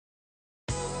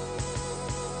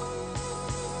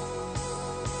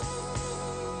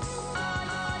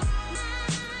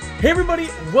Hey everybody,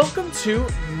 welcome to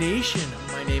Nation.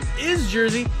 My name is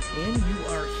Jersey, and you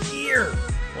are here.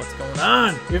 What's going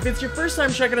on? If it's your first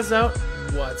time checking us out,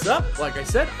 what's up? Like I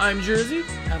said, I'm Jersey.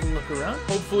 Have a look around.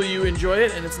 Hopefully you enjoy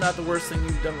it, and it's not the worst thing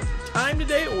you've done with your time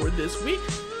today or this week,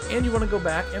 and you want to go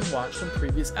back and watch some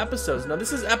previous episodes. Now,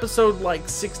 this is episode like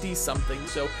 60-something,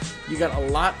 so you got a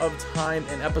lot of time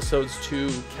and episodes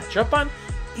to catch up on,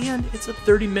 and it's a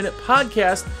 30-minute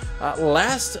podcast.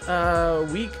 Last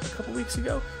week, a couple weeks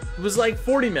ago, it was like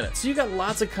 40 minutes, so you got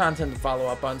lots of content to follow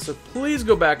up on, so please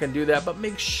go back and do that, but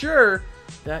make sure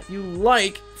that you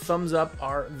thumbs up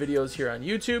our videos here on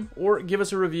YouTube, or give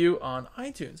us a review on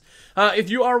iTunes. If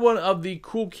you are one of the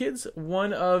cool kids,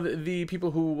 one of the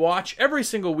people who watch every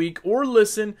single week, or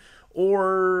listen,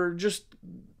 or just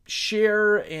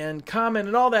share and comment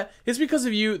and all that, it's because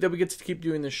of you that we get to keep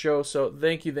doing this show. So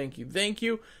thank you, thank you, thank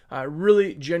you. I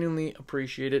really genuinely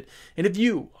appreciate it. And if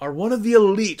you are one of the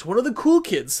elite, one of the cool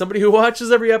kids, somebody who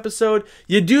watches every episode,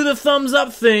 you do the thumbs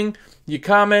up thing, you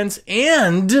comment,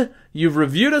 and you've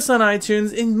reviewed us on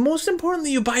iTunes, and most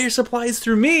importantly, you buy your supplies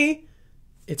through me,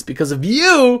 it's because of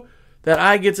you that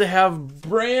I get to have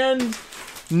brand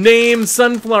name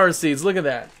sunflower seeds. Look at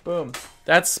that. Boom.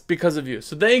 That's because of you.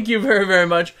 So thank you very, very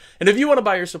much. And if you want to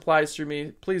buy your supplies through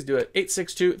me, please do it.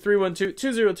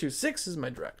 862-312-2026 is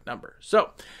my direct number. So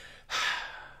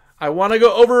I want to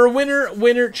go over a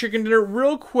winner chicken dinner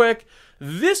real quick.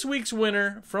 This week's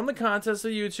winner from the contest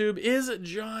of YouTube is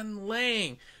John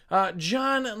Lang.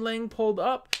 John Lang pulled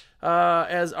up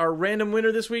as our random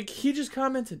winner this week. He just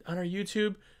commented on our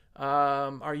YouTube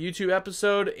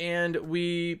episode, and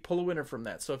we pull a winner from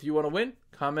that. So if you want to win,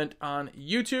 comment on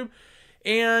YouTube.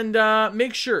 And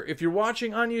make sure, if you're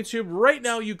watching on YouTube right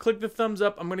now, you click the thumbs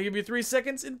up. I'm going to give you 3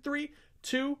 seconds in 3,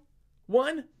 2,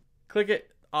 1. Click it.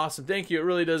 Awesome. Thank you. It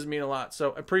really does mean a lot.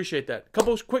 So I appreciate that. A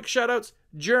couple of quick shout outs.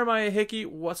 Jeremiah Hickey,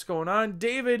 what's going on?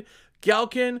 David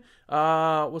Galkin,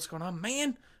 what's going on,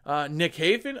 man? Nick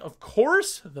Hafen, of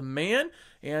course, the man.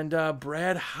 And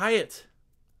Brad Hyatt,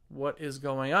 what is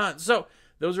going on? So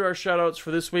those are our shout outs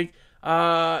for this week.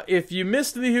 If you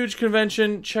missed the huge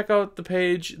convention, check out the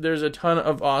page. There's a ton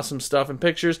of awesome stuff and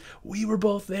pictures. We were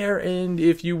both there, and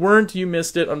if you weren't, you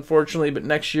missed it, unfortunately, but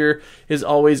next year is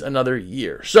always another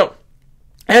year. So,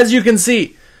 as you can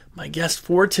see, my guest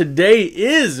for today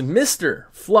is Mr.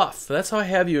 Fluff. That's how I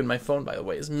have you in my phone, by the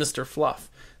way, is Mr. Fluff.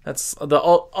 That's the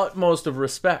utmost of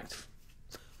respect.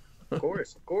 Of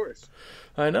course, of course.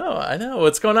 I know.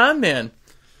 What's going on, man?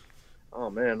 Oh,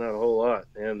 man, not a whole lot.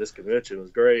 Man, this convention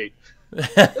was great.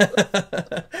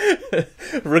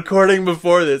 Recording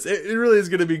before this, it really is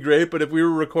going to be great, but if we were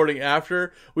recording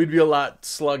after, we'd be a lot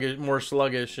more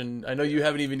sluggish, and I know you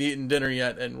haven't even eaten dinner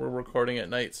yet, and we're recording at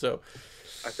night, so...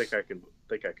 I think I can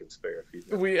spare a few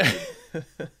minutes.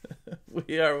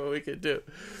 We are what we can do.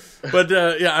 But,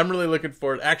 yeah, I'm really looking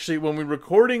forward. Actually, when we're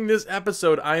recording this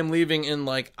episode, I am leaving in,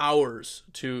 like, hours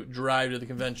to drive to the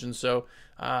convention, so...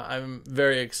 I'm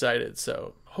very excited,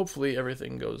 so hopefully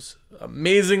everything goes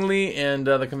amazingly, and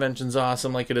the convention's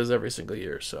awesome like it is every single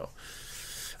year. So,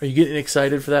 are you getting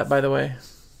excited for that, by the way?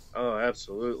 Oh,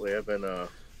 absolutely. I've been,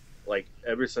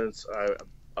 ever since I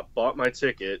bought my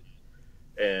ticket,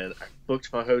 and I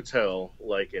booked my hotel,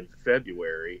 like, in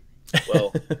February.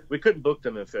 Well, we couldn't book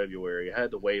them in February. I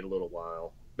had to wait a little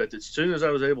while. But as soon as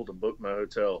I was able to book my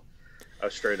hotel, I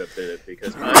straight up did it,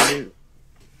 because I knew...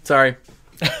 Sorry.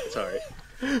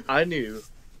 I knew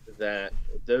that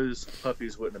those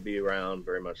puppies wouldn't be around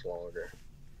very much longer.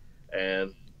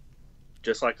 And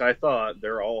just like I thought,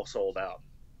 they're all sold out.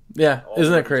 Yeah,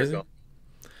 isn't that crazy?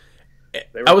 They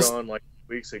were gone like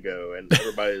weeks ago, and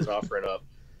everybody's offering up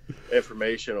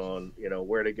information on,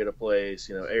 where to get a place,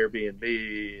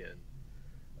 Airbnb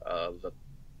and the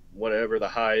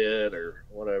Hyatt or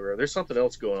whatever. There's something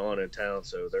else going on in town,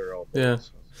 so they're all booked. Yeah.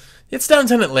 It's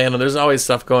downtown Atlanta. There's always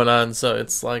stuff going on, so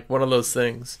it's like one of those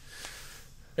things.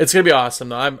 It's gonna be awesome,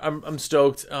 though. I'm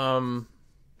stoked. I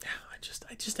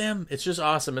just am. It's just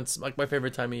awesome. It's like my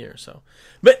favorite time of year. So,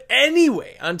 but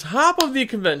anyway, on top of the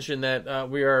convention that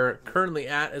we are currently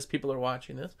at, as people are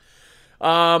watching this,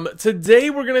 today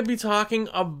we're gonna be talking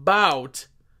about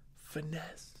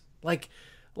finesse, like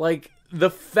the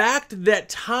fact that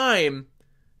time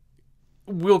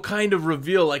will kind of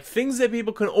reveal, like, things that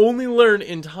people can only learn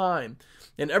in time.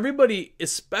 And everybody,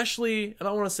 especially, I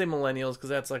don't want to say millennials, because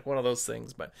that's like one of those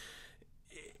things, but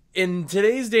in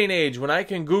today's day and age, when I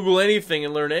can Google anything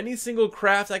and learn any single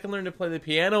craft, I can learn to play the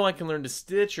piano, I can learn to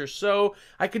stitch or sew,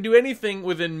 I can do anything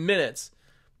within minutes.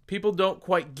 People don't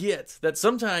quite get that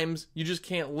sometimes you just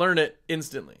can't learn it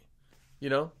instantly.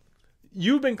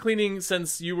 You've been cleaning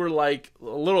since you were like a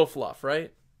little Fluff,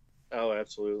 right? Oh,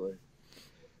 absolutely.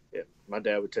 Yeah, my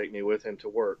dad would take me with him to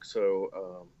work.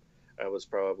 So I was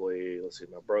probably, let's see,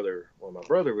 my brother, when my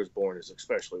brother was born, is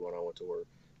especially when I went to work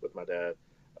with my dad.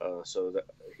 So that,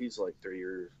 he's like 3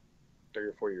 years, 3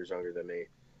 or 4 years younger than me.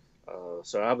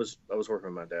 So I was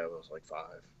working with my dad when I was like 5.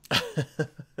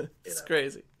 You It's know,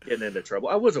 crazy. getting into trouble.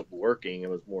 I wasn't working. It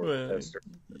was more of a Well, pester.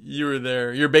 you were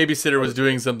there. Your babysitter was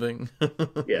doing something.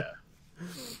 Yeah.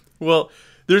 Well,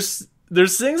 there's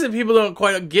things that people don't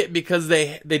quite get because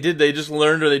they just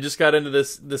learned or they just got into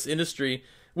this industry,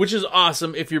 which is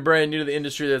awesome. If you're brand new to the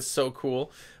industry, that's so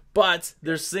cool. But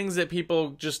there's things that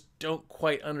people just don't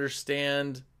quite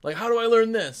understand. Like, how do I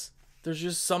learn this? There's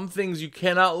just some things you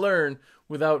cannot learn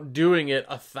without doing it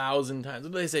 1,000 times.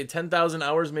 What do they say? 10,000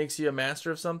 hours makes you a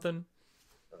master of something?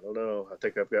 I don't know. I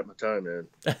think I've got my time in.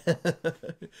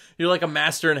 You're like a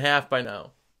master and a half by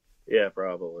now. Yeah,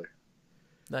 probably.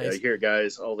 Nice. Yeah, you hear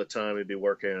guys all the time who'd be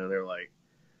working and they're like,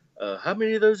 how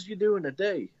many of those do you do in a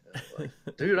day? And I'm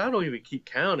like, dude, I don't even keep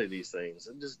count of these things.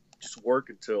 I just work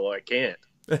until I can't.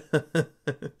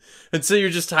 And so you're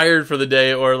just tired for the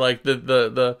day, or like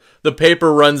the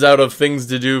paper runs out of things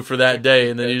to do for that day,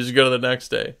 and then you just go to the next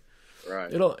day.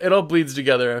 Right. It all bleeds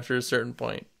together after a certain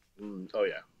point. Oh,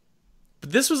 yeah.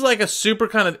 But this was like a super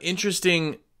kind of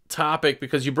interesting topic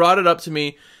because you brought it up to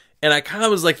me, and I kind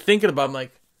of was like thinking about it. I'm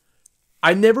like,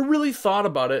 I never really thought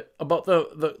about it, about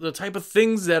the type of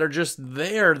things that are just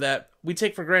there that we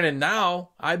take for granted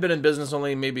now. I've been in business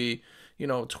only maybe,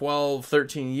 12,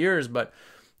 13 years, but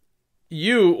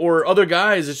you or other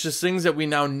guys, it's just things that we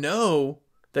now know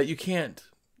that you can't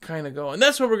kind of go. And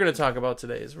that's what we're going to talk about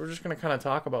today, is we're just going to kind of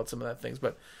talk about some of that things.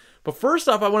 But first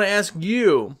off, I want to ask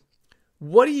you,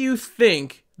 what do you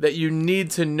think that you need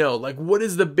to know? Like, what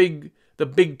is the big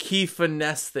key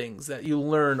finesse things that you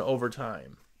learn over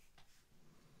time?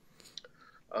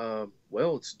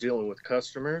 Well, it's dealing with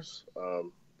customers,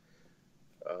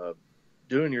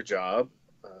 doing your job.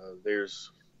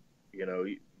 There's,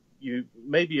 you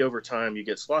maybe over time you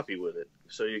get sloppy with it,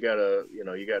 so you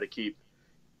gotta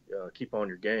keep on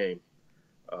your game.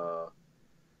 Uh,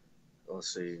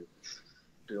 let's see,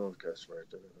 dealing with customers.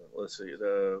 Let's see,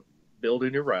 the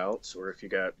building your routes, or if you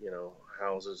got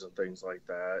houses and things like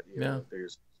that.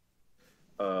 There's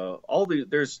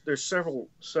there's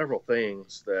several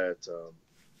things that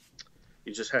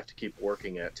you just have to keep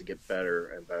working at to get better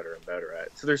and better and better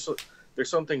at. So there's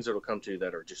some things that'll come to you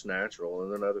that are just natural,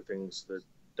 and then other things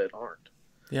that aren't.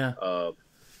 Yeah.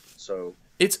 So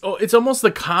it's almost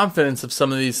the confidence of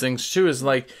some of these things too. Is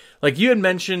like you had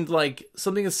mentioned, like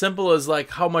something as simple as like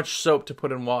how much soap to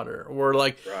put in water, or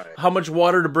like how much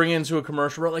water to bring into a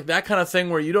commercial, like that kind of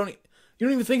thing, where you don't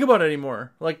even think about it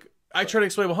anymore. Like I try to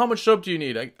explain, well, how much soap do you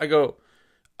need? I go,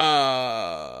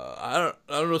 I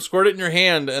don't know, squirt it in your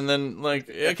hand, and then like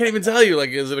I can't even tell you,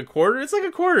 like, is it a quarter? It's like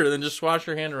a quarter, then just wash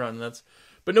your hand around.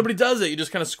 But nobody does it. You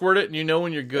just kind of squirt it, and you know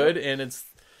when you're good, and it's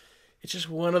just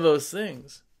one of those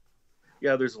things.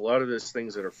 Yeah, there's a lot of those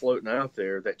things that are floating out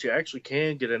there that you actually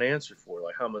can get an answer for,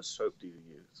 like how much soap do you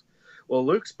use? Well,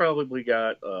 Luke's probably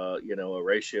got a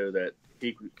ratio that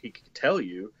he could tell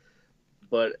you,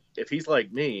 but if he's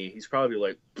like me, he's probably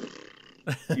like,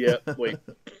 yeah, wait,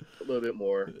 a little bit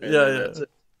more. And that's it,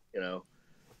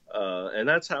 and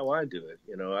that's how I do it.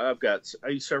 I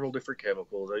use several different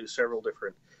chemicals. I use several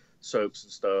different soaps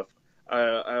and stuff.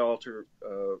 I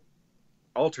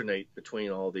alternate between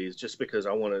all these just because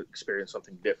I want to experience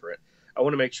something different. I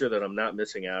want to make sure that I'm not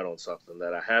missing out on something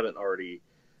that I haven't already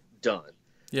done.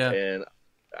 Yeah. And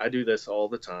I do this all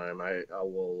the time.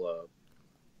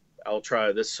 I'll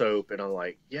try this soap and I'm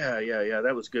like, yeah,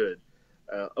 that was good.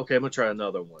 Okay, I'm gonna try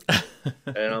another one.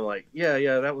 And I'm like, yeah,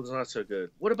 that was not so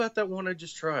good. What about that one I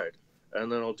just tried?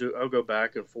 And then I'll go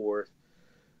back and forth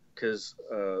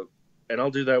and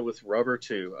I'll do that with rubber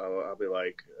too. I'll be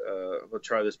like, I'm gonna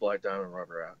try this black diamond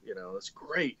rubber out. That's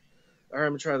great. All right,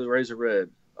 I'm gonna try the razor red.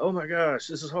 Oh my gosh,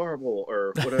 this is horrible,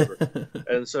 or whatever.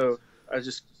 And so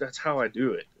that's how I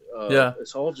do it.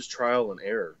 It's all just trial and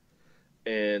error.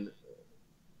 And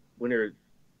when you're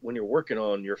working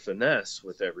on your finesse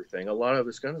with everything, a lot of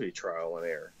it's going to be trial and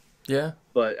error. Yeah.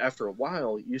 But after a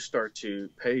while, you start to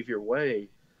pave your way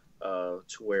to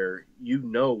where you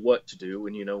know what to do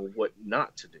and you know what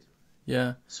not to do.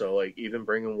 Yeah. So like even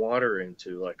bringing water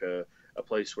into like a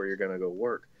place where you're going to go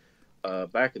work.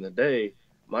 Back in the day,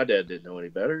 my dad didn't know any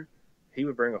better. He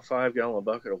would bring a 5-gallon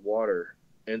bucket of water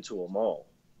into a mall.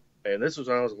 And this was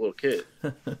when I was a little kid.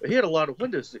 But he had a lot of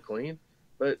windows to clean,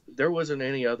 but there wasn't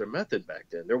any other method back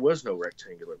then. There was no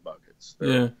rectangular buckets.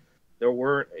 There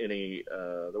weren't any.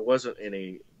 There wasn't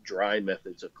any dry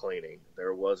methods of cleaning.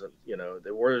 There wasn't.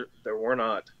 There were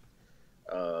not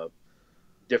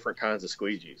different kinds of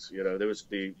squeegees. You know, there was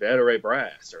the Veteran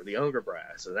brass or the Unger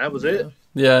brass, and that was it.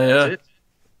 Yeah, That was yeah. it.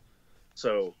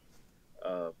 So,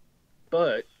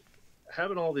 but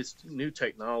having all this new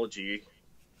technology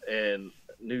and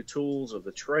new tools of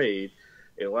the trade,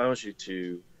 it allows you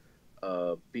to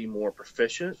be more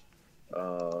proficient,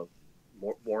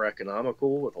 more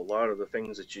economical with a lot of the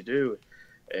things that you do.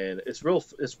 And it's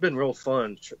been real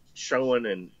fun showing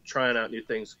and trying out new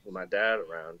things with my dad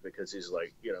around, because he's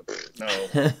like, no,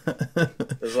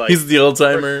 it's like, He's the old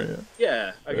timer.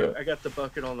 yeah, I got the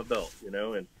bucket on the belt,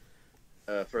 and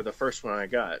for the first one I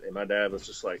got, and my dad was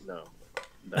just like, no,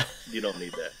 you don't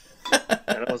need that.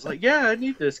 And I was like, yeah, I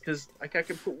need this because I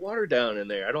can put water down in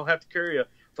there. I don't have to carry a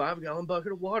 5-gallon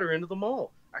bucket of water into the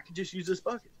mall. I can just use this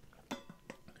bucket.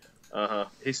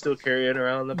 He's still carrying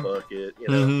around the bucket,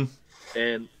 Mm-hmm.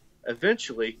 And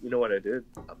eventually, you know what I did?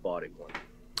 I bought him one.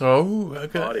 Oh,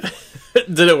 okay. Bought him one.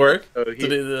 Did it work? So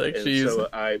Did it actually use it?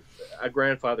 I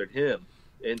grandfathered him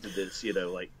into this,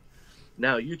 like,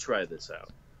 now you try this out.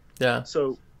 Yeah.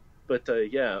 So, but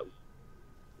yeah,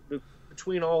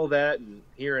 between all that and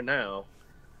here and now,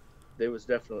 there was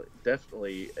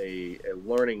definitely a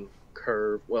learning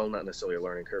curve. Well, not necessarily a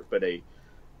learning curve, but a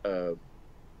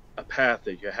path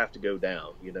that you have to go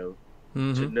down.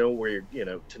 Mm-hmm. To know where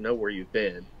to know where you've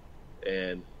been,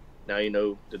 and now you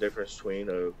know the difference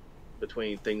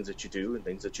between things that you do and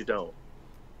things that you don't.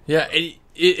 Yeah,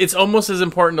 it's almost as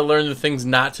important to learn the things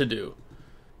not to do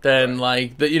than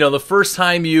like the first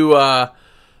time you I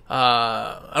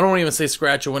don't want to even say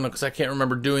scratch a window because I can't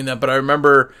remember doing that, but I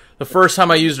remember the first time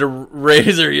I used a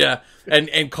razor,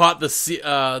 and caught the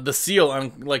seal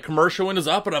on like commercial windows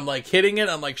up, and I'm like hitting it,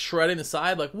 I'm like shredding the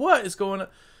side, like what is going on?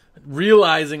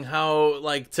 Realizing how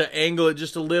like to angle it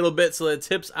just a little bit so that it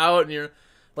tips out, and you're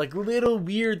like little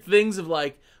weird things of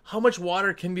like how much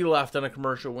water can be left on a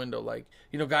commercial window. Like,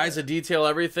 guys that detail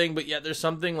everything, but yet there's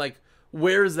something like,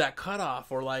 where is that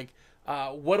cutoff? Or like,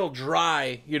 what'll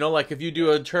dry, like if you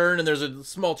do a turn and there's a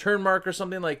small turn mark or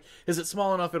something, like, is it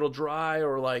small enough it'll dry?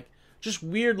 Or like just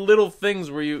weird little things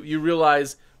where you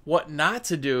realize what not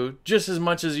to do just as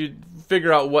much as you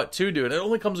figure out what to do. And it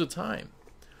only comes with time.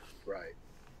 Right.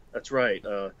 That's right.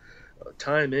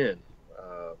 Time in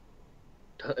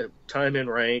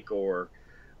rank, or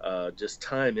just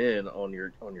time in on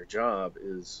your job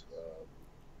is,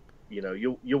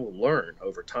 you will learn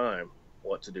over time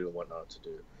what to do and what not to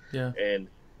do. Yeah.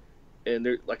 And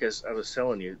there, like I was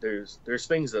telling you, there's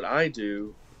things that I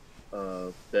do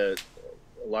that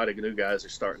a lot of new guys are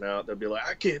starting out. They'll be like,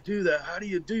 I can't do that. How do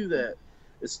you do that?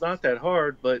 It's not that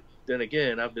hard, but then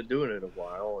again, I've been doing it a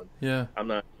while, and yeah,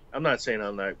 I'm not saying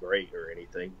I'm not great or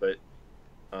anything, but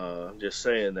I'm just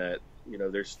saying that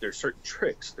there's certain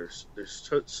tricks, there's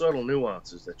subtle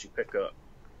nuances that you pick up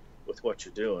with what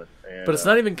you're doing, and, but it's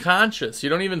not even conscious. You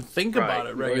don't even think right, about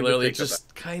it regularly. It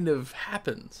just kind of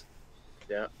happens.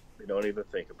 Yeah, you don't even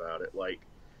think about it. Like,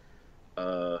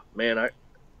 man, I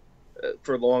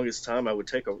for the longest time I would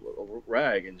take a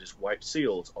rag and just wipe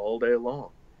seals all day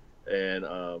long, and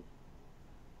of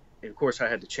course I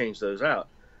had to change those out,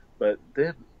 but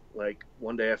then. Like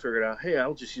one day I figured out, hey,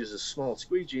 I'll just use a small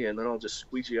squeegee, and then I'll just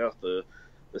squeegee off the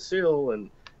seal,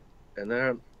 and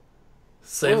then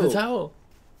save the towel.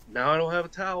 Now I don't have a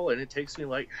towel, and it takes me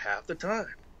like half the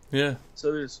time. Yeah.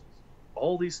 So there's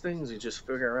all these things you just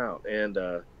figure out, and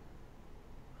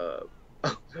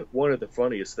one of the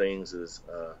funniest things is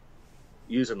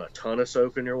using a ton of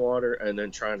soap in your water and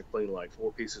then trying to clean like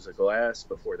 4 pieces of glass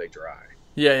before they dry.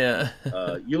 Yeah.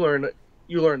 You learn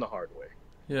the hard way.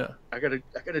 Yeah. I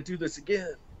gotta do this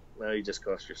again. Now you just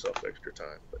cost yourself extra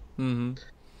time. But. Mm-hmm.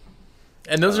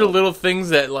 And those are little things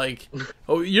that like,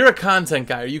 you're a content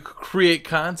guy, or you create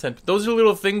content. But those are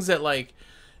little things that like,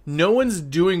 no one's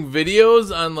doing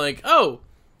videos on like,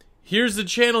 here's the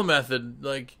channel method.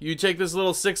 Like you take this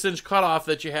little 6-inch cutoff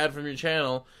that you had from your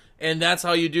channel, and that's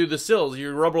how you do the sills.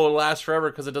 Your rubber will last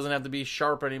forever because it doesn't have to be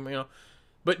sharp anymore.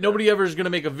 But nobody ever is going to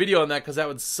make a video on that because that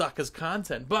would suck as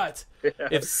content. But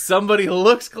if somebody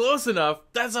looks close enough,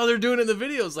 that's how they're doing it in the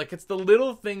videos. Like, it's the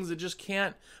little things that just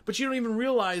can't... But you don't even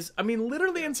realize... I mean,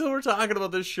 literally until we're talking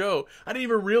about this show, I didn't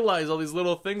even realize all these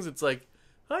little things. It's like,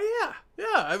 oh,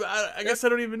 yeah. I guess I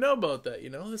don't even know about that,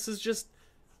 This is just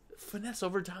finesse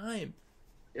over time.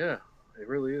 Yeah, it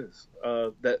really is.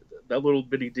 That little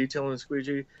bitty detail in the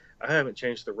squeegee, I haven't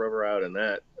changed the rubber out in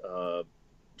that...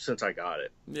 since I got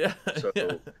it. Yeah. So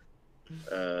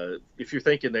if you're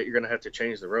thinking that you're going to have to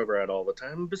change the rubber out all the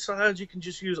time, besides you can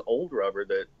just use old rubber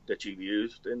that you've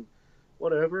used and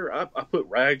whatever. I put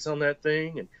rags on that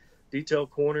thing and detail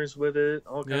corners with it,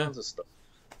 all kinds of stuff.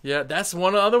 Yeah, that's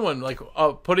one other one. Like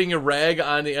putting a rag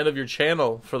on the end of your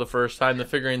channel for the first time, and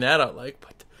figuring that out. Like,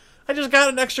 but I just got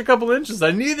an extra couple inches.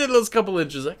 I needed those couple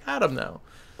inches. I got them now.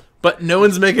 But no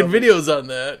one's making videos on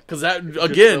that because that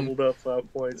again. Doubled up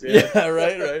 5 points. Yeah,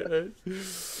 right.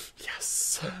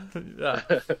 Yes. Yeah.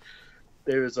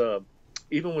 There's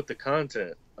even with the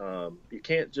content, you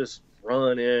can't just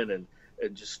run in and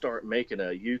just start making a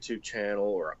YouTube channel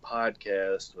or a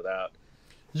podcast without.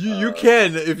 You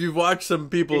can if you watch some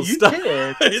people's stuff.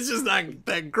 Can. It's just not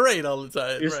that great all the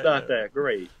time. It's not that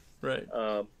great. Right.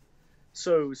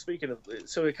 So speaking of,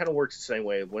 so it kind of works the same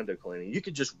way with window cleaning. You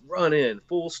could just run in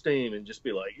full steam and just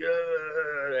be like,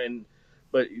 yeah,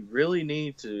 but you really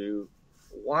need to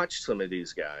watch some of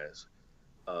these guys.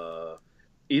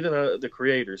 Even the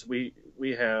creators. We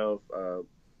have.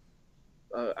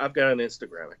 I've got an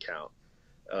Instagram account.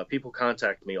 People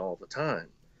contact me all the time,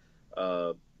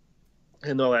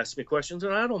 and they'll ask me questions,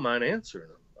 and I don't mind answering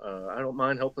them. I don't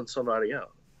mind helping somebody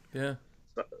out. Yeah.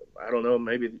 I don't know.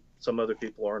 Maybe some other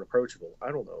people aren't approachable.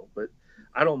 I don't know, but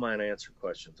I don't mind answering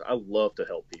questions. I love to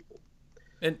help people.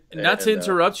 And not to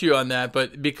interrupt you on that,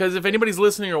 but because if anybody's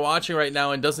listening or watching right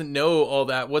now and doesn't know all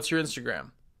that, what's your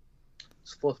Instagram?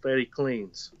 It's Fluff Daddy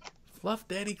Cleans. Fluff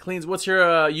Daddy Cleans. What's your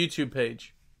YouTube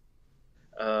page?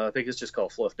 I think it's just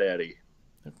called Fluff Daddy.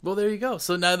 Well, there you go.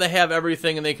 So now they have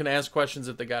everything and they can ask questions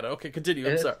if they got it. Okay, continue.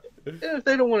 I'm sorry. If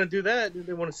they don't want to do that, if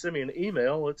they want to send me an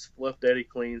email, it's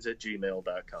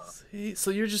fluffdaddycleans@gmail.com. See,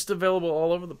 so you're just available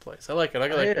all over the place. I like it. I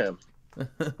am.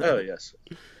 Oh, yes.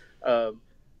 I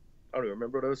don't even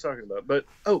remember what I was talking about. But,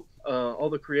 all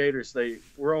the creators,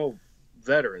 we're all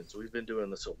veterans. We've been doing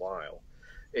this a while.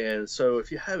 And so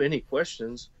if you have any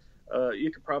questions, you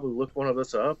could probably look one of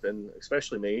us up, and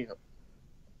especially me,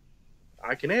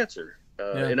 I can answer.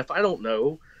 And if I don't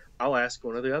know, I'll ask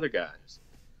one of the other guys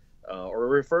or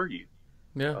refer you.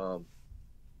 Yeah.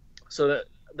 So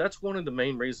that's one of the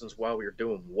main reasons why we're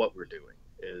doing what we're doing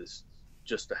is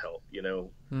just to help. You know,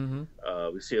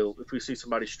 if we see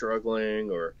somebody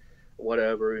struggling or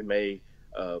whatever, we may.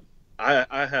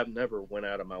 I have never went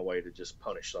out of my way to just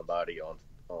punish somebody on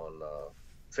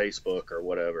Facebook or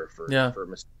whatever for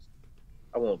mistakes.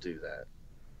 I won't do that.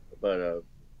 But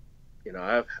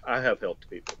I have helped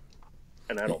people.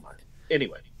 And I don't mind.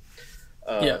 Anyway,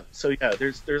 so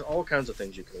there's all kinds of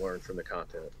things you can learn from the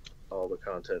content, all the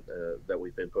content that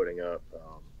we've been putting up.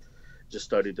 Just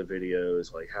studied the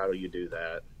videos, like how do you do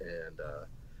that, and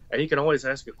you can always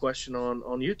ask a question on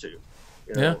YouTube.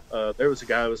 You know, there was a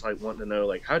guy who was like wanting to know,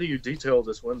 like, how do you detail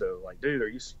this window? Like,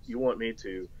 dude, you want me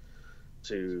to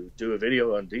do a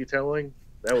video on detailing?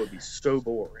 That would be so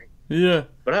boring. Yeah,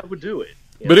 but I would do it.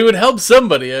 But it would help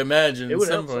somebody, I imagine. It would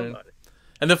help somebody.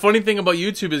 And the funny thing about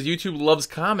YouTube is YouTube loves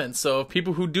comments. So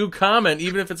people who do comment,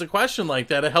 even if it's a question like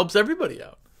that, it helps everybody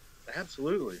out.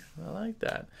 Absolutely. I like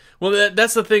that. Well,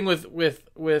 that's the thing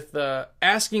with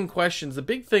asking questions. The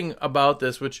big thing about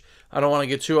this, which I don't want to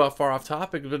get too far off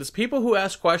topic, but it's people who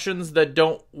ask questions that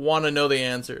don't want to know the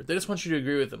answer. They just want you to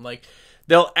agree with them. Like,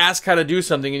 they'll ask how to do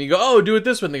something, and you go, oh, do it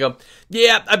this way. And they go,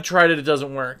 yeah, I've tried it. It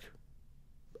doesn't work.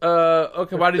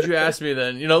 Okay, why did you ask me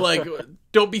then? You know, like,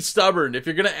 don't be stubborn. If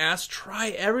you're going to ask, try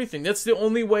everything. That's the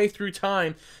only way through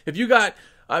time. If you got,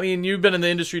 I mean, you've been in the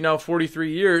industry now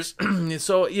 43 years,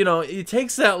 so, you know, it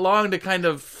takes that long to kind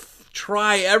of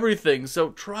try everything.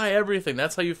 So try everything.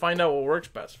 That's how you find out what works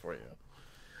best for you.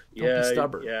 Don't be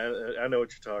stubborn. Yeah, I know what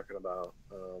you're talking about.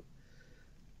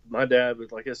 My dad,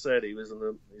 like I said, he's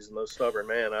the most stubborn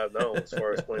man I've known as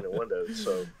far as cleaning windows,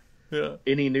 so. Yeah.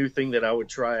 Any new thing that I would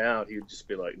try out, he would just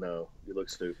be like, "No, you look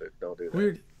stupid. Don't do that."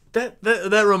 Weird.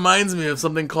 That reminds me of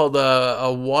something called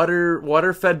a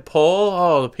water-fed pole.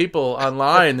 Oh, the people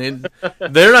online,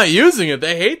 they're not using it.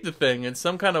 They hate the thing. It's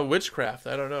some kind of witchcraft.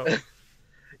 I don't know.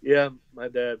 Yeah, my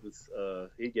dad was.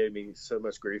 He gave me so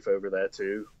much grief over that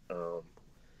too.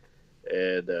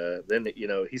 And then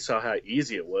he saw how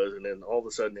easy it was, and then all of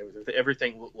a sudden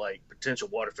everything looked like potential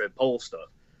water-fed pole stuff.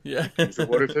 Yeah, use a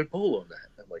water-fed pole on that.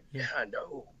 I'm like, yeah, I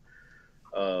know.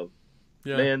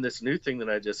 Man, this new thing that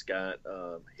I just got,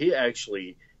 he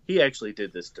actually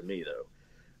did this to me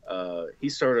though. He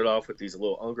started off with these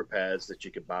little Unger pads that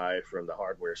you could buy from the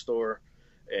hardware store,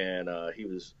 and he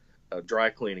was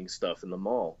dry cleaning stuff in the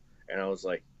mall, and I was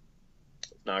like,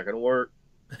 it's not gonna work.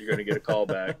 You're gonna get a call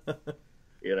back.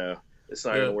 It's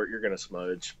not gonna work. You're gonna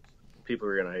smudge. People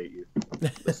are gonna hate you.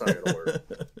 It's not gonna work.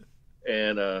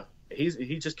 And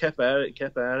he just kept at it,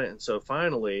 and so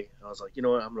finally I was like, you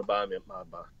know what, I'm gonna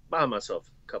buy myself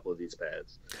a couple of these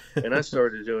pads, and I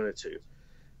started doing it too,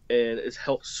 and it's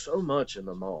helped so much in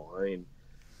the mall. I mean,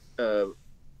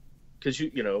 because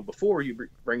before you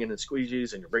bring in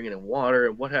squeegees and you're bringing in water,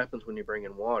 and what happens when you bring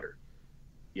in water?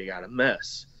 You got a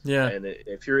mess. Yeah. And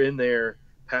if you're in there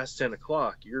past 10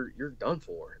 o'clock, you're done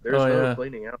for. There's no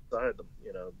cleaning outside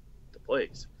the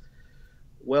place.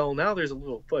 Well, now there's a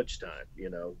little fudge time,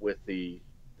 with the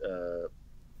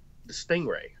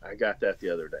Stingray. I got that the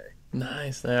other day.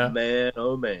 Nice. Yeah. Man,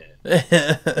 oh man,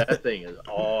 that thing is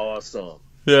awesome.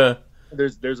 Yeah.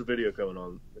 There's a video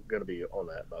going to be on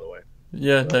that, by the way.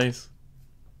 Yeah. Nice.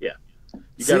 Yeah.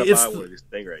 You gotta buy one of these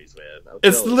Stingrays, man.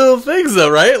 It's the little things, though,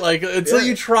 right? Like, until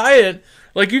you try it,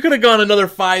 like, you could have gone another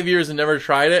 5 years and never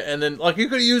tried it, and then, like, you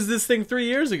could have used this thing 3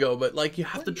 years ago, but, like, you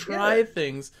have to try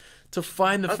things to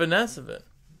find the finesse of it.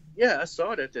 Yeah, I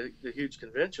saw it at the huge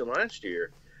convention last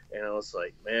year, and I was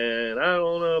like, man, I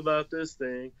don't know about this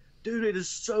thing. Dude, it is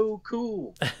so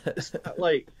cool. It's got,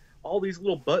 like, all these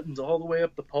little buttons all the way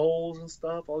up the poles and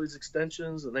stuff, all these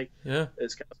extensions, and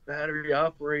it's got a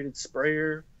battery-operated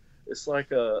sprayer. It's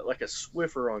like a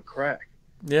Swiffer on crack.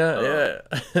 Yeah.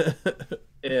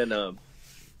 And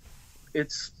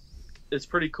it's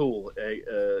pretty cool.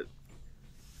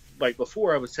 Like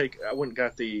before, I went and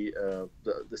got the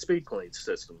speed clean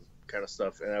system kind of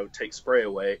stuff, and I would take spray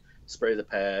away, spray the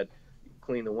pad,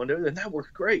 clean the window, and that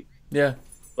worked great. Yeah.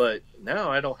 But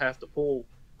now I don't have to pull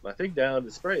my thing down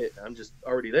to spray it. I'm just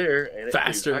already there, and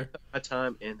faster. I cut my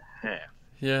time in half.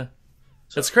 Yeah.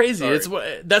 So, it's crazy.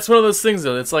 That's one of those things,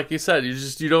 though. It's like you said.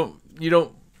 You're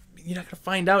not gonna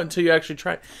find out until you actually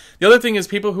try. The other thing is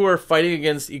people who are fighting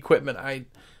against equipment. I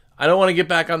don't want to get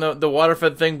back on the water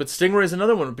fed thing, but Stingray is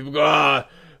another one. People go,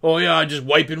 oh yeah, just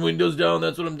wiping windows down.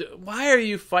 That's what I'm doing. Why are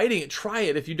you fighting it? Try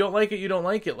it. If you don't like it, you don't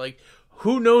like it. Like,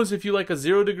 who knows if you like a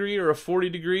 0 degree or a 40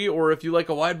 degree, or if you like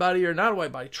a wide body or not a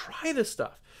wide body? Try this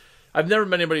stuff. I've never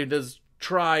met anybody who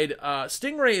tried.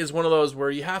 Stingray is one of those where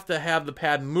you have to have the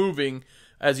pad moving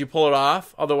as you pull it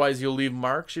off, otherwise you'll leave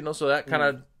marks, so that kind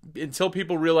of, until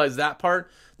people realize that part,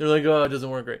 they're like, oh, it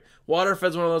doesn't work great.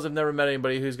 Waterfed's one of those. I've never met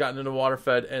anybody who's gotten into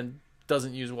waterfed and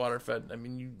doesn't use waterfed. I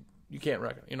mean, you can't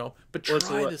reckon, but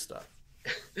try this stuff.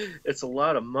 It's a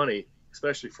lot of money,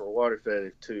 especially for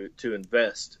waterfed, to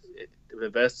invest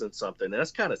in something. And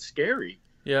that's kind of scary.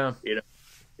 Yeah.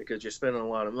 Because you're spending a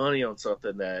lot of money on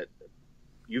something that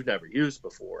you've never used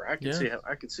before. I can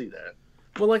see that.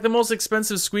 Well, like the most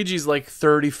expensive squeegee is like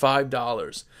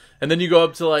 $35, and then you go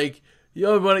up to like, you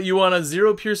want a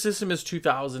zero pure system is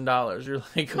 $2,000. You're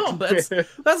like, oh, that's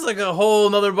like a whole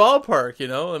another ballpark,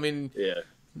 I mean,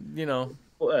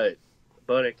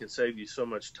 but it can save you so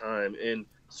much time in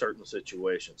certain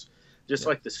situations. Just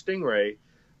like the Stingray,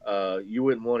 you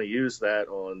wouldn't want to use that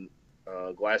on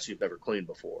glass you've never cleaned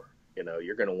before.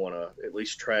 You're going to want to at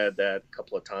least trad that a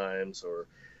couple of times, or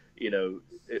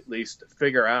at least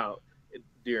figure out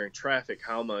during traffic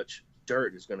how much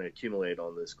dirt is going to accumulate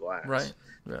on this glass. Right.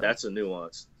 Yeah. That's a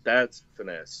nuance. That's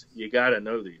finesse. You got to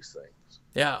know these things.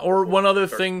 Yeah. Or one other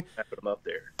thing. Put them up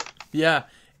there. Yeah.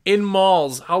 In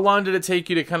malls, how long did it take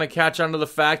you to kind of catch on to the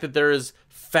fact that there is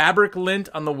fabric lint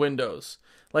on the windows?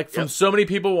 Like, from so many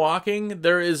people walking,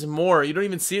 there is more. You don't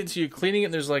even see it until you're cleaning it,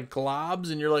 and there's like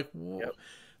globs, and you're like, whoa. Yep.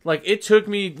 Like, it took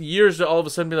me years to all of a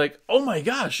sudden be like, oh my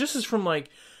gosh, this is from like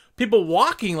people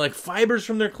walking, like fibers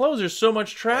from their clothes. There's so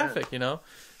much traffic, You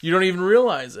don't even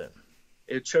realize it.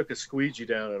 It took a squeegee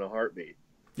down in a heartbeat.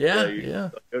 Yeah,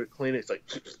 Go to clean it, it's like,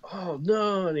 oh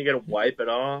no, and you got to wipe it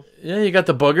off. Yeah, you got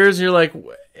the boogers. You're like,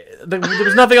 there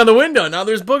was nothing on the window. Now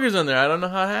there's boogers on there. I don't know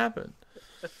how it happened.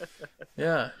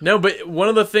 Yeah. No, but one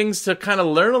of the things to kind of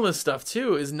learn all this stuff,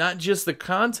 too, is not just the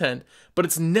content, but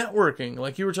it's networking.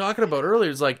 Like you were talking about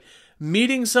earlier. It's like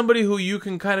meeting somebody who you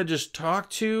can kind of just talk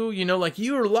to. Like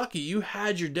you were lucky. You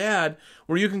had your dad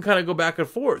where you can kind of go back and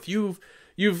forth. You've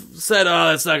said, oh,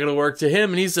 that's not going to work to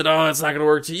him. And he said, oh, that's not going to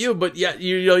work to you. But yeah,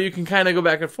 you can kind of go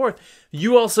back and forth.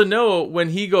 You also know when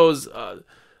he goes,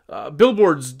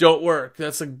 billboards don't work.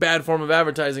 That's a bad form of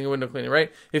advertising and window cleaning,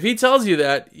 right? If he tells you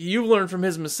that, you've learned from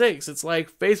his mistakes. It's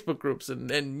like Facebook groups and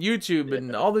YouTube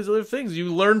and all these other things.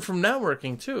 You learn from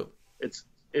networking too.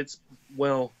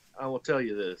 Well, I will tell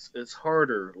you this. It's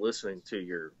harder listening to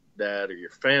your dad or your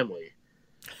family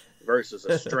versus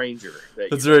a stranger.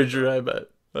 That's very true, I bet.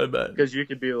 Because you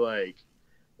could be like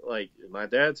my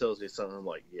dad tells me something, I'm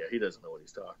like, yeah, he doesn't know what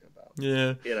he's talking about.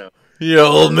 Yeah. Yeah,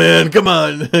 old man, come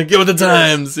on. Get with the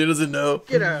times. He doesn't know.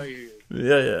 Get out of here.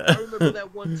 Yeah. I remember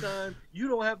that one time. You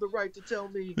don't have the right to tell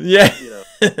me. Yeah.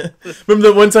 Remember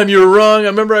that one time you were wrong? I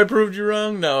remember I proved you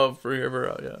wrong? No,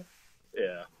 forever. Yeah.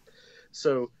 Yeah.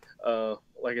 So,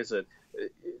 like I said,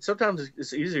 sometimes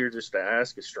it's easier just to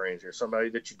ask a stranger, somebody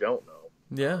that you don't know.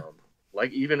 Yeah.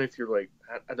 Like, even if you're like,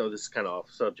 I know this is kind of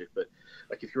off subject, but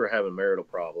like if you were having marital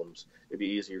problems, it'd be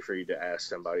easier for you to ask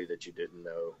somebody that you didn't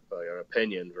know an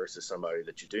opinion versus somebody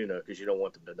that you do know, because you don't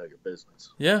want them to know your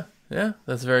business. Yeah,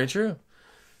 that's very true.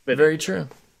 But Very true.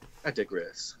 I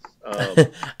digress.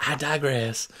 I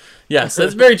digress. Yes,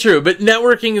 that's very true. But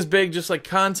networking is big, just like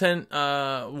content,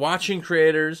 watching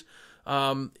creators,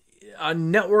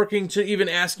 networking to even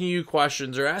asking you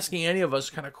questions or asking any of us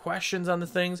kind of questions on the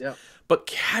things, Yep. but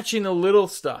catching the little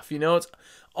stuff. It's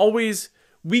always,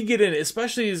 we get in it,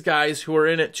 especially these guys who are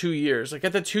in it 2 years. Like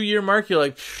at the 2-year mark, you're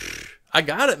like, I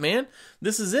got it, man.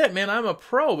 This is it, man. I'm a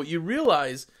pro. But you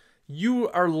realize you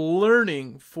are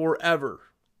learning forever.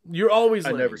 You're always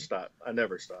learning. I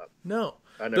never stop. No.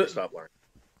 I never stop learning.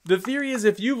 The theory is,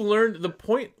 if you've learned, the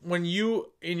point when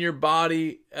you in your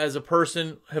body as a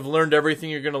person have learned everything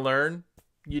you're going to learn,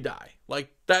 you die.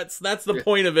 Like that's the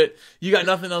point of it. You got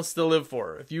nothing else to live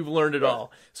for if you've learned it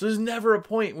all. So there's never a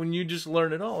point when you just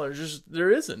learn it all.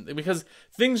 There isn't, because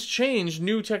things change,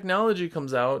 new technology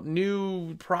comes out,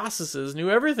 new processes, new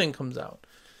everything comes out.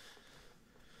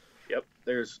 Yep.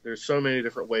 There's so many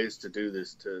different ways to do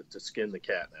this, to skin the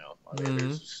cat now. I mean,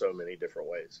 there's so many different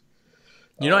ways.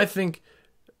 I think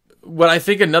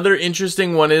another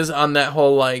interesting one is on that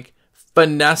whole like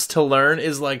finesse to learn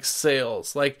is like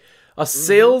sales. Like a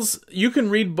sales, you can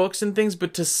read books and things,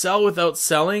 but to sell without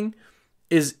selling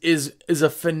is a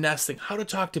finesse thing. How to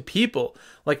talk to people,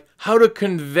 like how to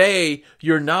convey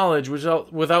your knowledge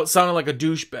without sounding like a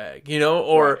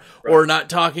douchebag, or not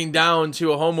talking down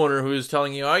to a homeowner who's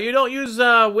telling you, oh, you don't use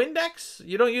Windex,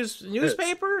 you don't use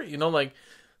newspaper, like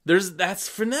that's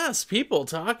finesse. People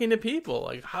talking to people,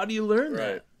 like how do you learn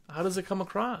that? How does it come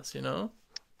across?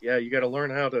 Yeah, you got to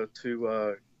learn how to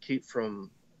keep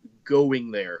from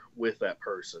going there with that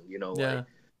person. Like,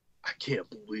 I can't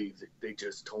believe that they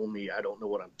just told me I don't know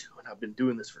what I'm doing. I've been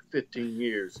doing this for 15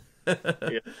 years.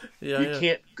 You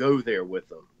can't go there with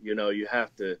them. You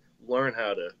have to learn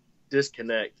how to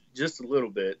disconnect just a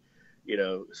little bit,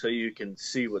 so you can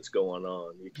see what's going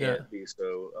on. You can't be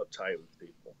so uptight with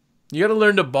people. You got to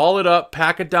learn to ball it up,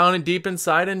 pack it down and deep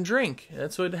inside, and drink.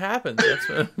 That's what happens.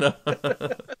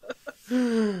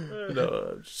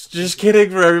 No, just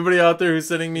kidding for everybody out there who's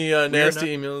sending me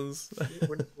nasty emails.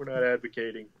 We're not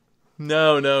advocating.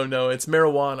 No. It's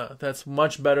marijuana. That's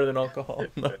much better than alcohol.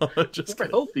 No, just it's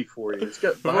healthy for you. It's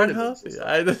got vitamins.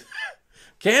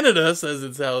 Canada says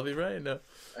it's healthy, right?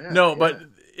 But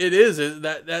it is.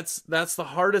 That's the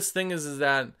hardest thing is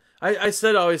that I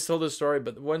always told this story,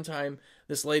 but one time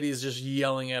this lady is just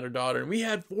yelling at her daughter, and we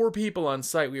had 4 people on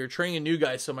site. We were training a new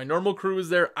guy, so my normal crew was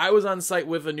there. I was on site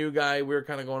with a new guy. We were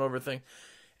kind of going over things.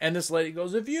 And this lady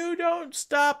goes, if you don't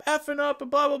stop effing up and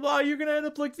blah, blah, blah, you're going to end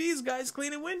up like these guys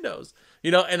cleaning windows.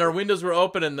 And our windows were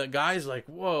open, and the guys like,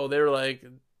 whoa, they were like,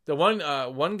 the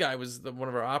one guy was one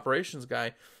of our operations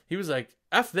guy. He was like,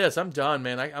 F this, I'm done,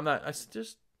 man. I'm not, I said,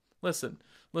 just listen,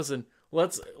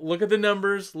 let's look at the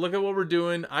numbers, look at what we're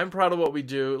doing. I'm proud of what we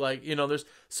do. Like, there's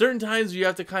certain times you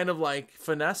have to kind of like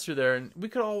finesse through there, and we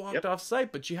could all walked off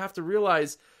site, but you have to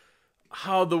realize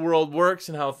how the world works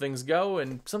and how things go.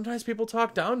 And sometimes people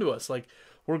talk down to us. Like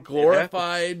we're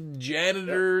glorified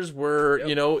janitors. We're,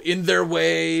 in their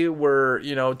way. We're,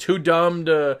 too dumb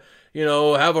to,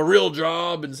 have a real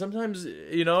job. And sometimes,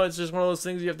 it's just one of those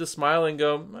things you have to smile and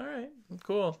go, all right,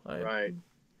 cool. Right.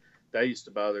 That used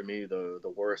to bother me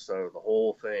the worst out of the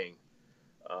whole thing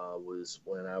was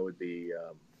when I would be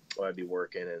I'd be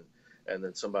working and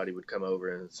then somebody would come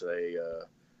over and say,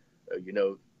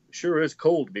 sure is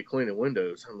cold to be cleaning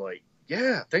windows. I'm like,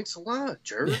 yeah, thanks a lot,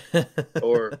 jerk.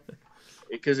 Or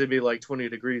because it'd be like 20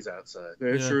 degrees outside.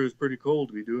 Man, it sure is pretty cold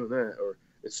to be doing that. Or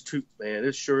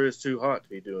it sure is too hot to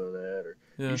be doing that. Or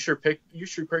you sure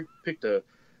picked a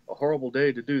horrible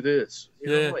day to do this.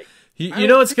 Like,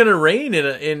 it's going to rain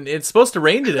and it's supposed to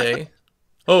rain today.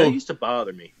 That used to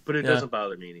bother me, but it doesn't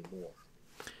bother me anymore.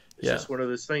 It's just one of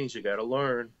those things you got to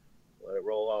learn. Let it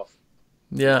roll off.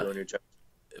 Yeah.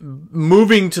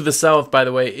 Moving to the south, by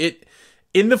the way,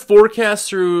 in the forecast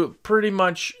through pretty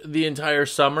much the entire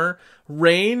summer,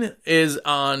 rain is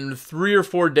on 3 or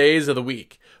 4 days of the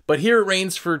week. But here it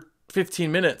rains for 15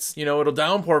 minutes. It'll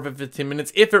downpour for 15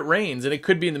 minutes if it rains, and it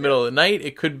could be in the middle of the night.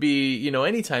 It could be,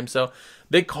 anytime. So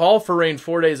they call for rain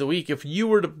 4 days a week. If you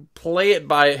were to play it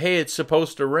by, hey, it's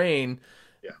supposed to rain,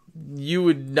 you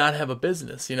would not have a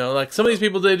business. Like some of these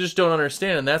people, they just don't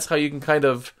understand, and that's how you can kind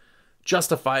of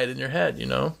justify it in your head.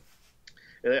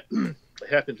 It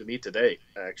happened to me today,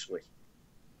 actually.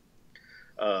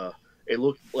 It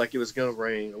looked like it was going to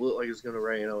rain.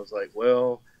 I was like,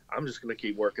 well, I'm just going to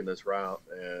keep working this route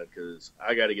because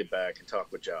I got to get back and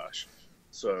talk with Josh.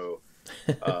 So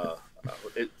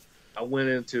I went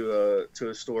into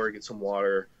a store to get some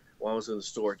water. While I was in the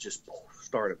store, it just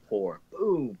started pouring.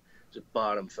 Boom! Just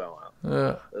bottom fell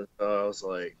out. And I was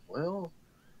like, well,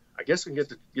 I guess I can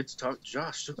get to talk to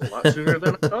Josh a lot sooner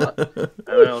than I thought.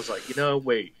 And I was like,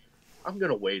 wait. I'm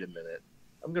gonna wait a minute.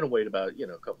 I'm gonna wait about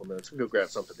a couple minutes. I'm gonna go grab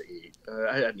something to eat.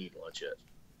 I need lunch yet.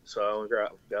 So I went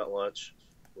got lunch.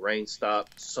 Rain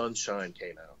stopped. Sunshine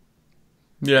came out.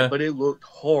 Yeah. But it looked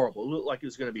horrible. It looked like it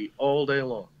was gonna be all day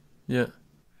long. Yeah.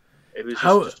 It was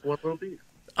just one little piece.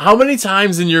 How many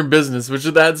times in your business,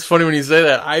 that's funny when you say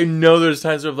that, I know there's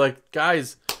times where I'm like,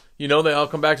 guys, they all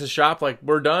come back to the shop like,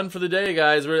 we're done for the day,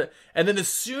 guys. And then as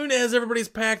soon as everybody's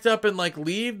packed up and like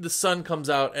leave, the sun comes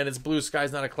out and it's blue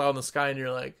skies, not a cloud in the sky. And you're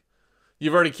like,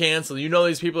 you've already canceled.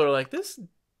 These people are like, this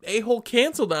a-hole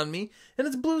canceled on me and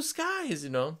it's blue skies,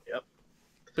 Yep.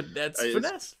 But that's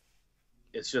finesse.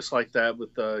 It's just like that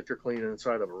with if you're cleaning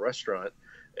inside of a restaurant.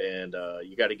 And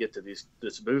you got to get to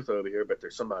this booth over here, but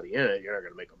there's somebody in it. You're not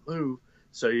going to make them move.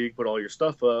 So you put all your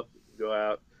stuff up, go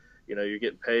out, you're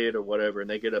getting paid or whatever, and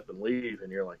they get up and leave,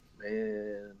 and you're like,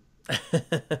 man,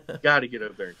 got to get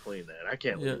over there and clean that. I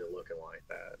can't leave it looking like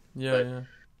that. Yeah,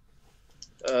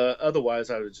 but, otherwise,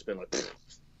 I would have just been like,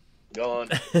 gone.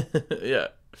 Yeah.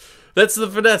 That's the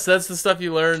finesse. That's the stuff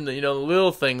you learn, the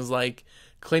little things like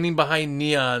cleaning behind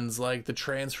neons, like the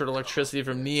transferred electricity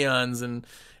from neons and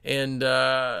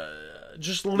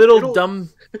just little dumb.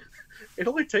 It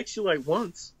only takes you like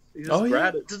once. You just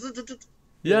grab it.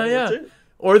 Yeah.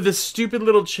 Or the stupid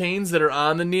little chains that are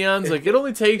on the neons. Like it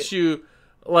only takes you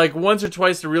like once or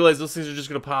twice to realize those things are just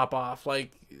gonna pop off.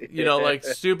 Like like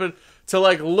stupid to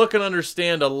like look and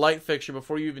understand a light fixture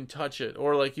before you even touch it.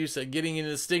 Or like you said, getting into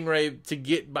the Stingray to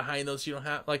get behind those. You don't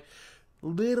have like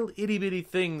little itty bitty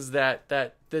things that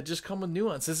just come with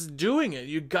nuance. This is doing it.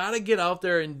 You gotta get out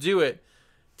there and do it.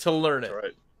 To learn it.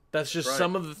 Right. That's just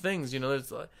some of the things,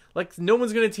 there's like no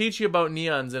one's going to teach you about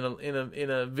neons in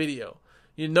a video.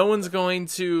 No one's going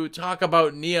to talk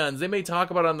about neons. They may talk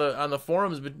about it on the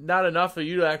forums, but not enough for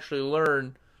you to actually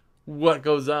learn what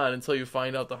goes on until you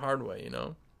find out the hard way,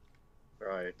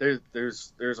 Right.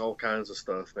 There's all kinds of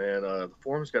stuff, man. The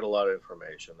forums got a lot of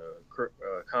information.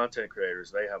 Content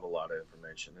creators, they have a lot of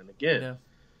information. And again,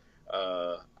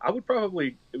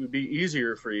 it would be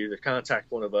easier for you to contact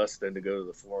one of us than to go to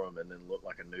the forum and then look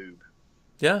like a noob.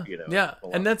 Yeah. Yeah.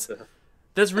 And that's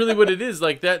really what it is.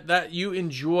 Like that you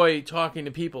enjoy talking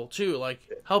to people too, like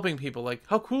helping people. Like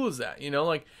how cool is that?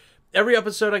 Like every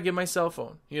episode I give my cell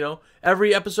phone,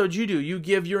 every episode you do, you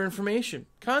give your information.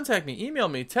 Contact me, email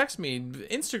me, text me,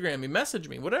 Instagram me, message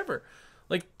me, whatever.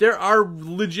 Like there are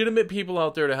legitimate people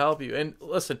out there to help you. And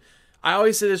listen, I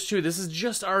always say this too. This is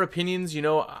just our opinions.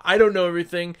 I don't know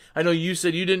everything. I know you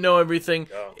said you didn't know everything.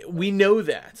 Oh. We know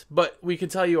that, but we can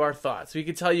tell you our thoughts. We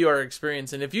can tell you our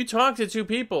experience. And if you talk to two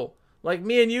people like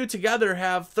me and you together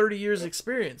have 30 years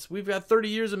experience, we've got 30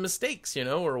 years of mistakes,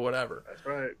 or whatever. That's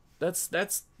right.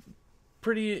 That's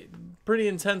pretty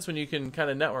intense when you can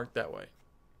kind of network that way.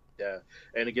 Yeah.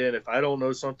 And again, if I don't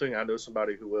know something, I know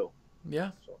somebody who will. Yeah.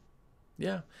 So.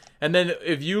 Yeah. And then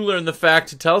if you learn the fact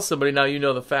to tell somebody, now you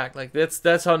know the fact. Like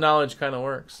that's how knowledge kind of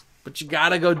works. But you got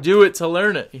to go do it to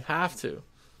learn it. You have to.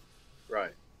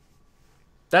 Right.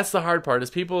 That's the hard part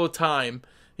is people with time.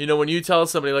 When you tell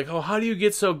somebody like, "Oh, how do you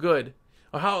get so good?"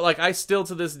 Or how like I still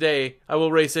to this day, I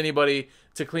will race anybody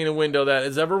to clean a window that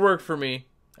has ever worked for me,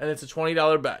 and it's a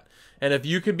 $20 bet. And if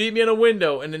you could beat me in a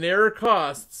window and an error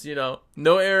costs,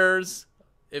 no errors,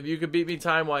 if you could beat me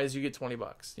time-wise, you get $20,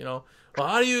 Well,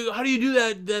 how do you do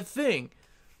that thing?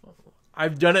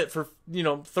 I've done it for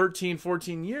 13,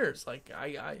 14 years. Like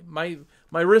my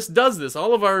wrist does this.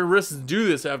 All of our wrists do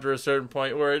this after a certain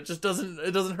point where it just doesn't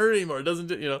hurt anymore. It doesn't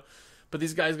do. But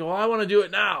these guys go, well, I want to do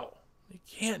it now. You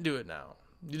can't do it now.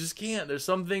 You just can't. There's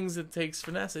some things that takes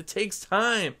finesse. It takes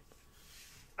time.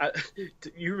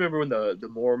 You remember when the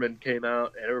Mormon came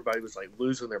out and everybody was like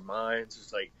losing their minds?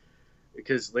 It's like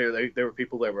because there were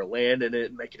people that were landing it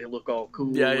and making it look all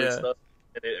cool and stuff,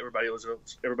 and everybody else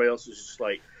was just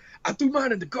like, I threw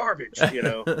mine in the garbage,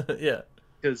 Yeah,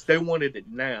 because they wanted it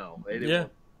now. They didn't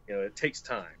want, it takes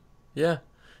time. Yeah,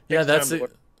 that's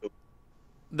it.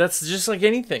 That's just like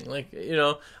anything. Like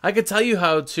I could tell you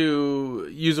how to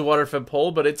use a water fed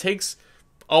pole, but it takes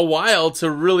a while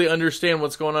to really understand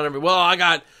what's going on. Well, I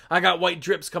got white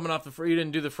drips coming off the frame. You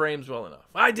didn't do the frames well enough.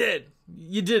 I did.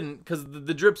 You didn't, because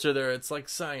the drips are there. It's like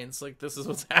science. Like this is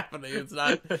what's happening. It's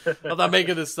not. I'm not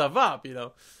making this stuff up,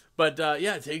 But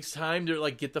yeah, it takes time to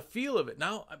like get the feel of it.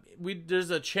 Now, there's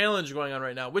a challenge going on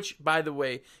right now, which, by the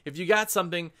way, if you got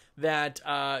something that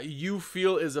you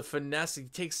feel is a finesse,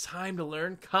 it takes time to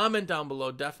learn, comment down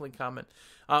below. Definitely comment.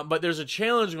 But there's a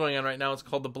challenge going on right now. It's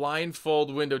called the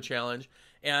Blindfold Window Challenge.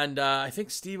 And I think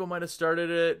Steve might have started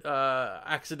it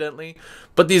accidentally.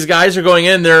 But these guys are going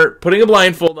in, they're putting a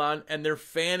blindfold on, and they're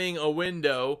fanning a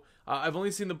window. I've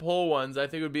only seen the pole ones. I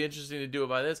think it would be interesting to do it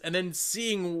by this. And then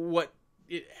seeing what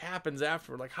it happens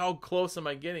after. Like, how close am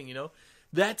I getting, you know?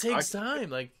 That takes time.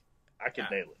 Like, I can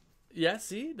nail it. Yeah,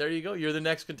 see? There you go. You're the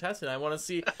next contestant. I want to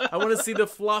see the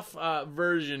fluff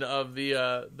version of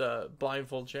the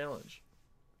blindfold challenge.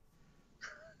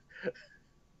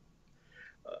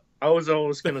 I was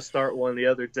almost going to start one the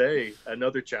other day,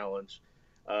 another challenge.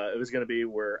 It was going to be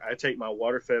where I take my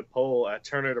water-fed pole, I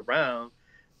turn it around,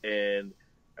 and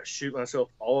I shoot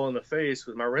myself all in the face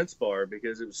with my rinse bar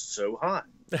because it was so hot.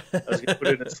 I was going to put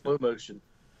it in slow motion.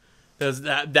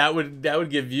 That would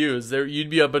give views. There,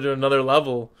 you'd be up at another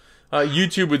level.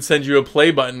 YouTube would send you a play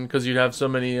button because you'd have so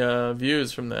many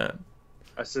views from that.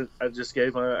 I just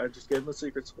gave my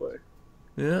secrets away.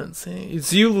 Yeah, see,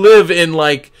 so you live in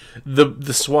like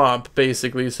the swamp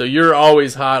basically. So you're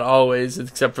always hot, always,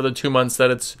 except for the 2 months that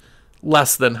it's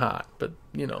less than hot. But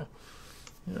you know,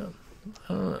 yeah,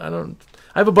 I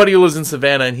have a buddy who lives in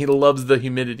Savannah, and he loves the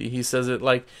humidity. He says it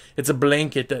like it's a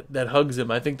blanket that hugs him.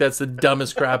 I think that's the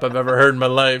dumbest crap I've ever heard in my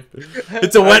life.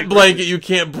 It's a wet blanket you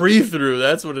can't breathe through.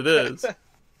 That's what it is.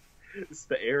 It's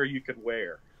the air you could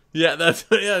wear. Yeah,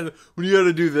 yeah. When you got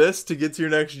to do this to get to your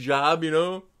next job, you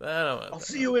know. I'll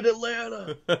see you in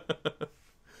Atlanta.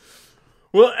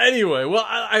 Well, anyway,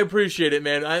 I appreciate it,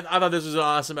 man. I thought this was an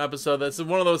awesome episode. That's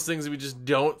one of those things we just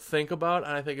don't think about,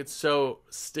 and I think it's so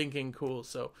stinking cool.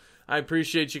 So I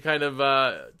appreciate you kind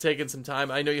of taking some time.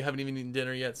 I know you haven't even eaten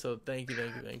dinner yet, so thank you.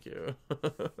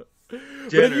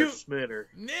 Dinner, Smitter.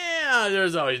 Yeah,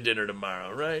 there's always dinner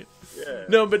tomorrow, right? Yeah.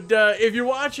 No, but if you're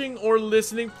watching or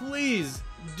listening, please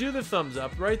do the thumbs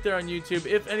up right there on YouTube.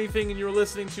 If anything, and you're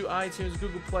listening to iTunes,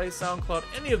 Google Play, SoundCloud,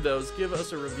 any of those, give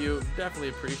us a review. Definitely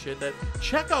appreciate that.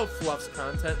 Check out Fluff's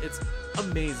content. It's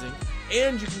amazing.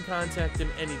 And you can contact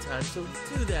him anytime, so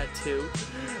do that too.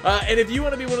 And if you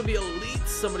want to be one of the elites,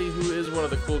 somebody who is one of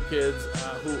the cool kids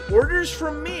who orders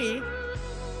from me,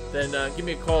 then give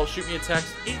me a call, shoot me a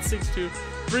text,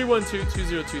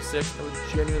 862-312-2026. I would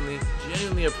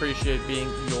genuinely appreciate being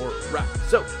your rep.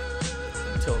 So,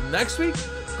 until next week,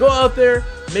 go out there,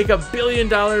 make $1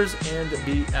 billion, and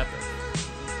be epic.